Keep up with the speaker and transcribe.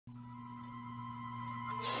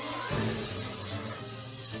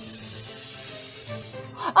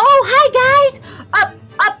Oh, hi guys! Up,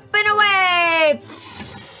 up and away!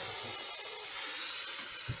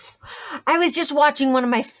 I was just watching one of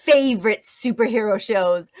my favorite superhero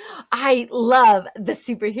shows. I love the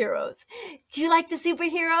superheroes. Do you like the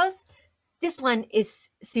superheroes? This one is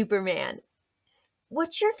Superman.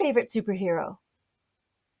 What's your favorite superhero?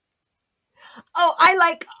 Oh, I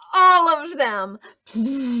like all of them.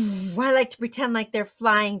 I like to pretend like they're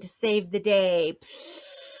flying to save the day.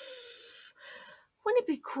 Wouldn't it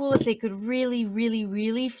be cool if they could really, really,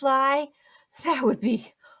 really fly? That would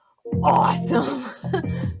be awesome.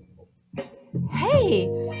 Hey,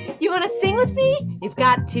 you want to sing with me? You've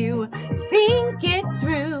got to think it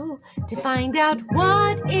through to find out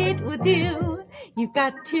what it will do. You've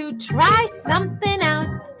got to try something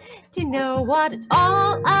out to know what it's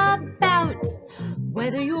all about.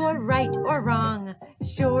 Whether you're right or wrong,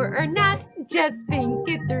 sure or not, just think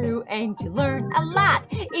it through and you learn a lot.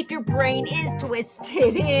 If your brain is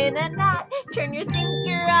twisted in a knot, turn your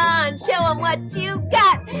thinker on, show them what you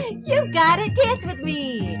got. You've got to dance with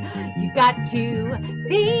me. You've got to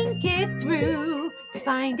think it through to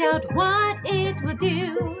find out what it will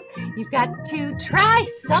do. You've got to try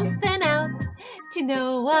something out to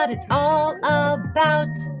know what it's all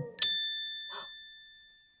about.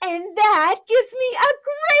 And that gives me a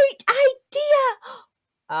great idea.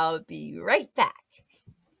 I'll be right back.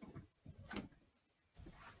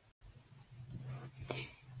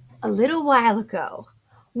 A little while ago,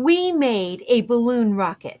 we made a balloon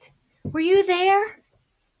rocket. Were you there?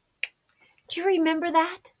 Do you remember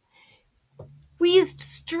that? We used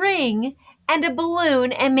string and a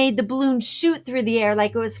balloon and made the balloon shoot through the air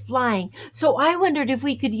like it was flying. So I wondered if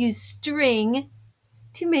we could use string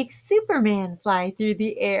to make Superman fly through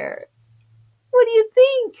the air. What do you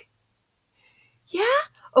think? Yeah?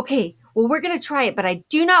 Okay, well, we're going to try it, but I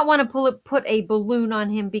do not want to put a balloon on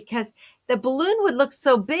him because the balloon would look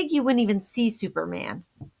so big you wouldn't even see Superman.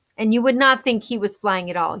 And you would not think he was flying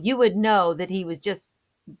at all. You would know that he was just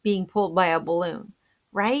being pulled by a balloon,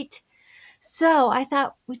 right? So I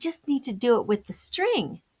thought we just need to do it with the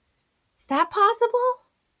string. Is that possible?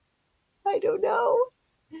 I don't know.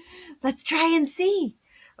 Let's try and see.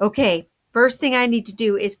 Okay, first thing I need to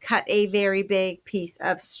do is cut a very big piece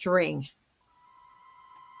of string.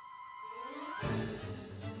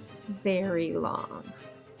 Very long.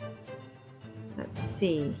 Let's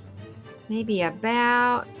see. Maybe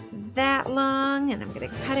about that long, and I'm going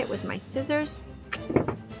to cut it with my scissors.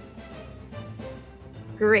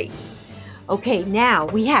 Great. Okay, now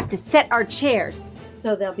we have to set our chairs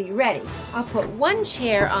so they'll be ready. I'll put one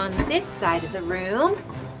chair on this side of the room,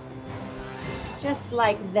 just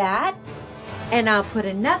like that. And I'll put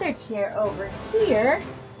another chair over here,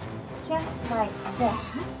 just like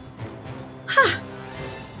that. Huh.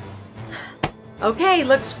 Okay,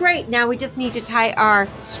 looks great. Now we just need to tie our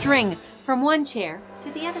string from one chair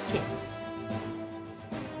to the other chair.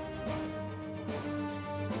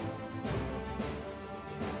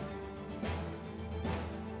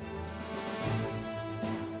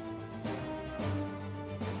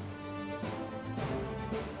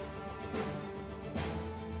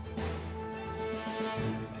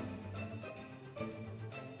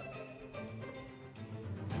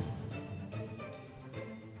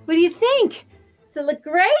 What do you think? Does it look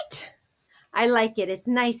great? I like it. It's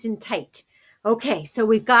nice and tight. Okay, so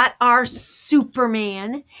we've got our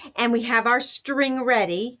Superman and we have our string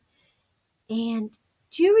ready. And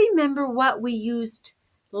do you remember what we used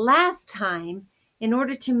last time in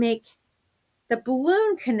order to make the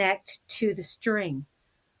balloon connect to the string?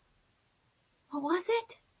 What was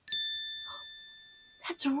it?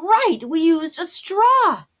 That's right. We used a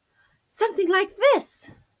straw. Something like this.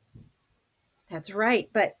 That's right,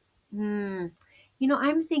 but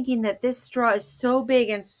I'm thinking that this straw is so big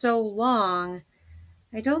and so long,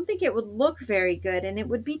 I don't think it would look very good and it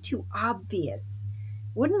would be too obvious.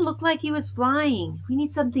 It wouldn't look like he was flying. We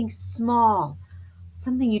need something small,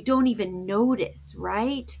 something you don't even notice,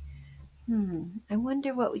 right? I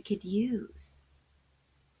wonder what we could use.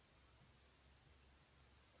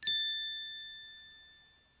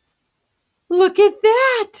 Look at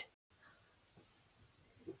that!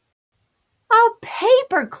 A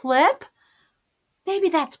paper clip? Maybe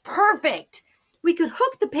that's perfect. We could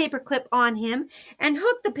hook the paper clip on him and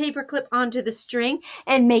hook the paper clip onto the string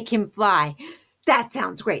and make him fly. That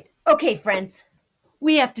sounds great. Okay, friends,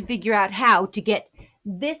 we have to figure out how to get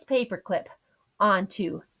this paper clip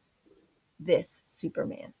onto this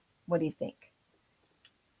Superman. What do you think?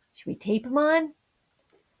 Should we tape him on?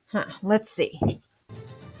 Let's see.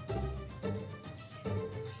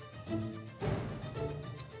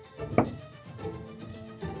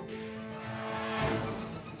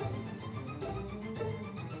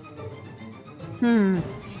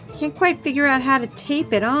 Can't quite figure out how to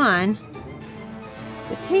tape it on.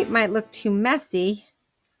 The tape might look too messy.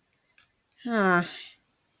 It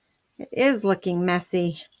is looking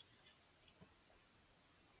messy.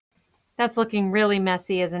 That's looking really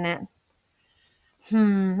messy, isn't it?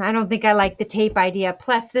 I don't think I like the tape idea.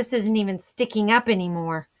 Plus, this isn't even sticking up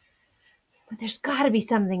anymore. But there's got to be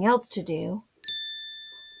something else to do.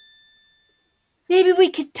 Maybe we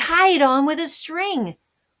could tie it on with a string.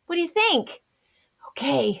 What do you think?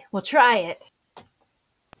 Okay, we'll try it.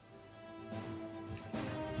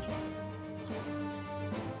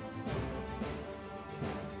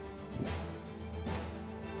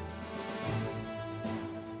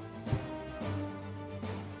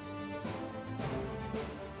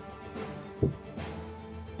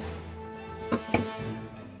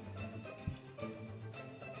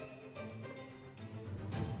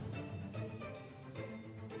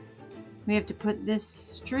 We have to put this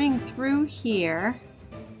string through here,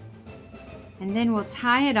 and then we'll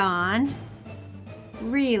tie it on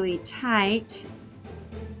really tight.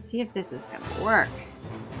 See if this is going to work.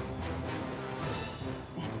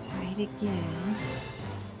 Then tie it again.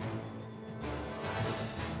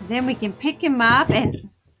 Then we can pick him up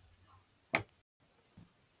and...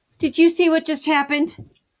 Did you see what just happened?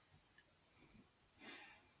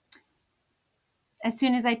 As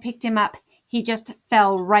soon as I picked him up, he just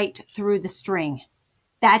fell right through the string.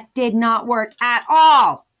 That did not work at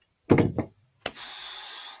all.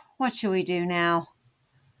 What should we do now?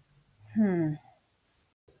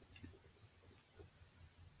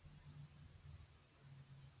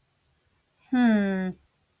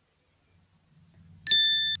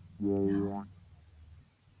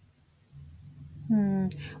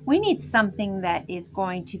 We need something that is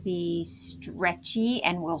going to be stretchy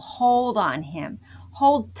and will hold on him.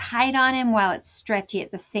 Hold tight on him while it's stretchy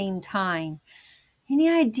at the same time. Any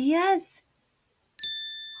ideas?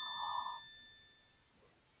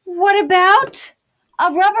 What about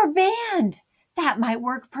a rubber band? That might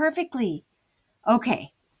work perfectly.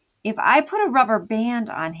 Okay, if I put a rubber band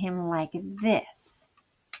on him like this,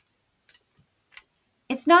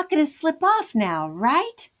 it's not going to slip off now,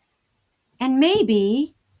 right? And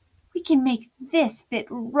maybe we can make this fit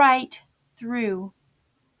right through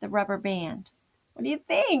the rubber band. What do you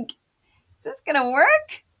think? Is this going to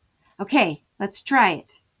work? Okay, let's try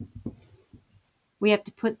it. We have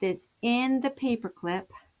to put this in the paper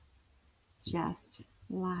clip, just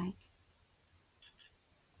like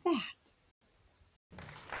that.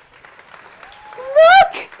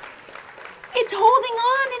 Look! It's holding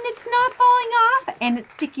on and it's not falling off and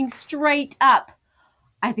it's sticking straight up.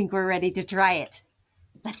 I think we're ready to try it.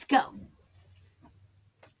 Let's go.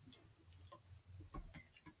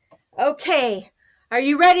 Okay, are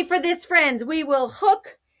you ready for this, friends? We will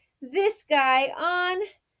hook this guy on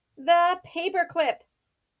the paper clip.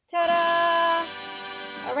 Ta-da!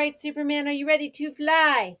 All right, Superman, are you ready to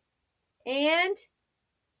fly? And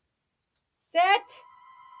set,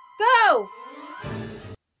 go!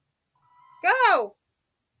 Go!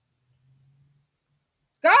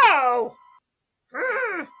 Go!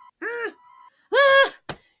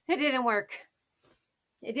 It didn't work.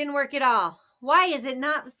 It didn't work at all. Why is it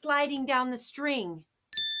not sliding down the string?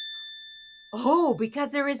 Oh,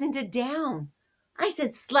 because there isn't a down. I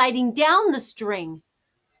said sliding down the string.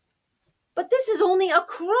 But this is only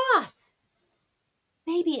across.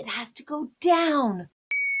 Maybe it has to go down.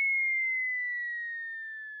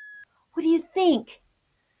 What do you think?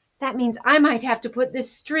 That means I might have to put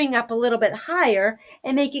this string up a little bit higher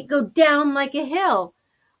and make it go down like a hill.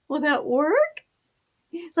 Will that work?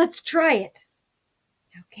 Let's try it.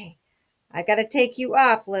 Okay, I gotta take you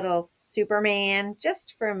off, little Superman,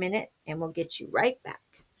 just for a minute, and we'll get you right back.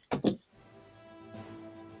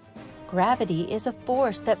 Gravity is a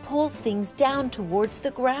force that pulls things down towards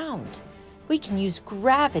the ground. We can use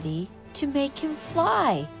gravity to make him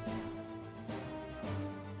fly.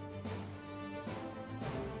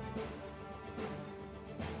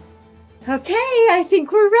 Okay, I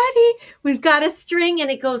think we're ready. We've got a string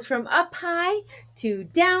and it goes from up high to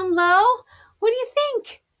down low. What do you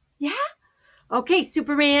think? Yeah? Okay,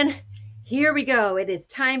 Superman, here we go. It is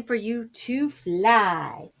time for you to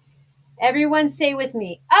fly. Everyone say with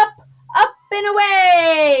me, up, up and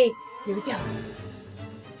away. Here we go.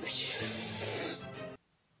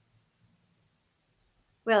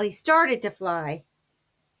 Well, he started to fly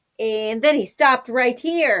and then he stopped right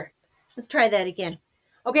here. Let's try that again.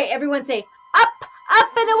 Okay, everyone say, up,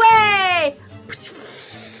 up and away.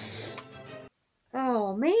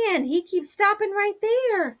 Oh man, he keeps stopping right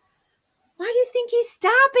there. Why do you think he's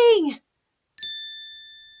stopping?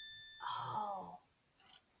 Oh.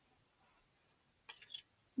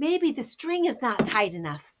 maybe the string is not tight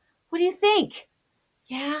enough. What do you think?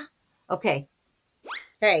 Yeah? Okay.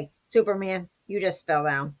 Hey, Superman, you just fell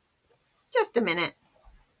down. Just a minute.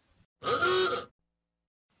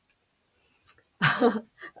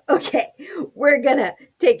 Okay, we're gonna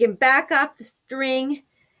take him back off the string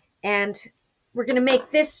and we're gonna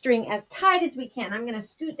make this string as tight as we can. I'm gonna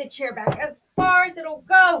scoot the chair back as far as it'll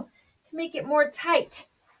go to make it more tight.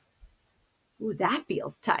 Ooh, that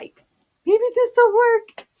feels tight. Maybe this will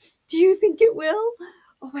work. Do you think it will?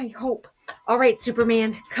 Oh, I hope. All right,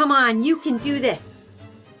 Superman, come on, you can do this.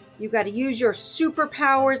 You got to use your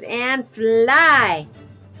superpowers and fly.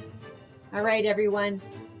 All right, everyone,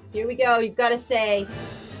 here we go. You've got to say,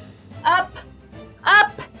 up,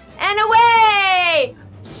 up, and away.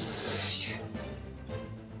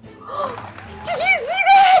 Did you see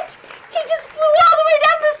that? He just flew all the way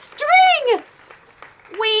down the string.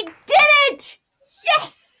 We did it!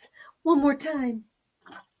 Yes! One more time.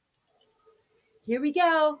 Here we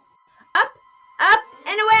go. Up, up,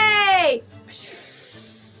 and away!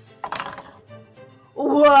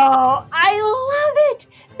 Whoa, I love it!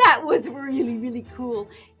 That was really, really cool.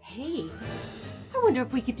 Hey, I wonder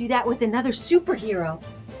if we could do that with another superhero.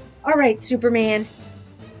 All right, Superman,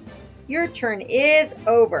 your turn is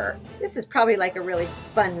over. This is probably like a really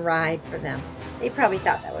fun ride for them. They probably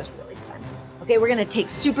thought that was really fun. Okay, we're gonna take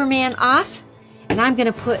Superman off, and I'm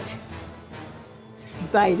gonna put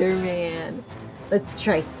Spider-Man. Let's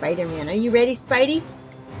try Spider-Man. Are you ready, Spidey?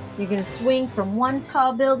 You're gonna swing from one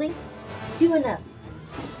tall building to another.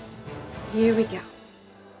 Here we go.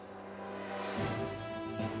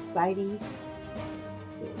 Spidey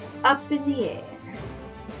is up in the air.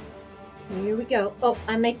 Here we go. Oh,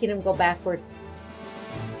 I'm making him go backwards.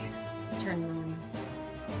 Turn him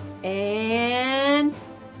around. And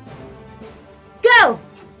go!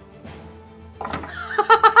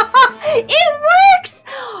 It works!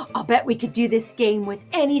 I'll bet we could do this game with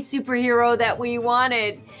any superhero that we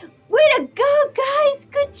wanted. Way to go, guys!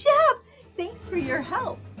 Good job! Thanks for your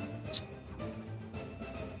help.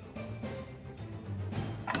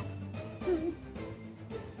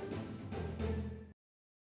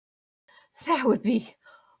 That would be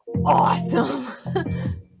awesome.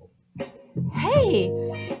 Hey,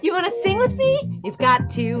 you want to sing with me? You've got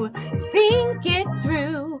to think it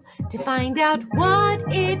through to find out what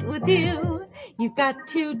it will do. You've got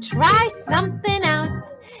to try something out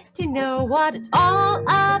to know what it's all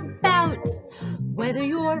about. Whether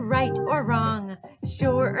you're right or wrong,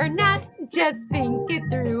 sure or not, just think it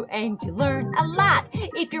through and you learn a lot.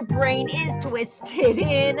 If your brain is twisted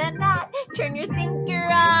in a knot, turn your thinker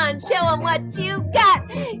on, show 'em what you got.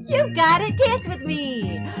 You gotta dance with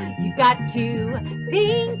me. You've got to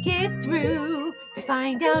think it through to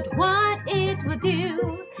find out what it will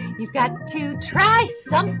do. You've got to try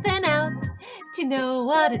something out to know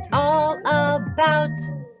what it's all about.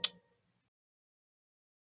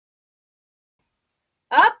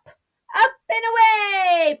 Up, up and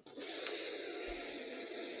away!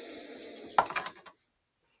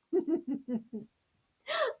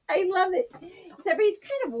 I love it. Except he's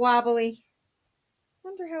kind of wobbly.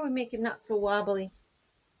 Wonder how we make him not so wobbly.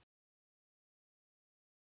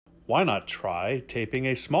 Why not try taping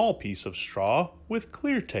a small piece of straw with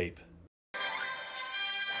clear tape?